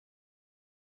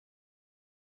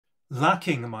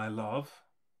Lacking my love,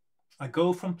 I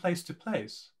go from place to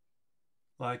place,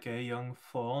 like a young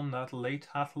fawn that late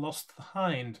hath lost the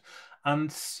hind,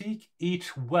 and seek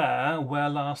each where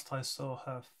last I saw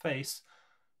her face,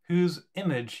 whose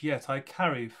image yet I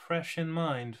carry fresh in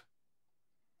mind.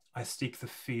 I seek the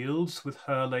fields with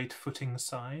her late footing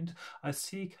signed, I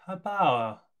seek her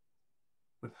bower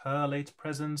with her late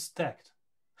presence decked.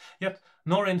 Yet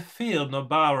nor in field nor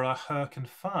bower are her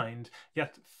confined,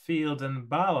 yet field and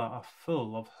bower are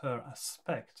full of her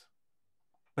aspect.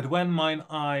 But when mine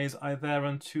eyes I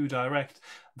thereunto direct,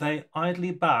 they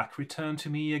idly back return to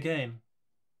me again.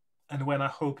 And when I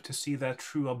hope to see their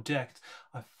true object,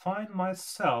 I find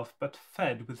myself but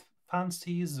fed with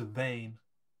fancies vain.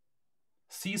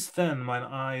 Cease then mine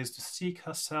eyes to seek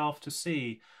herself to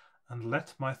see, and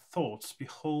let my thoughts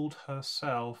behold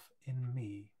herself in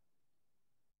me.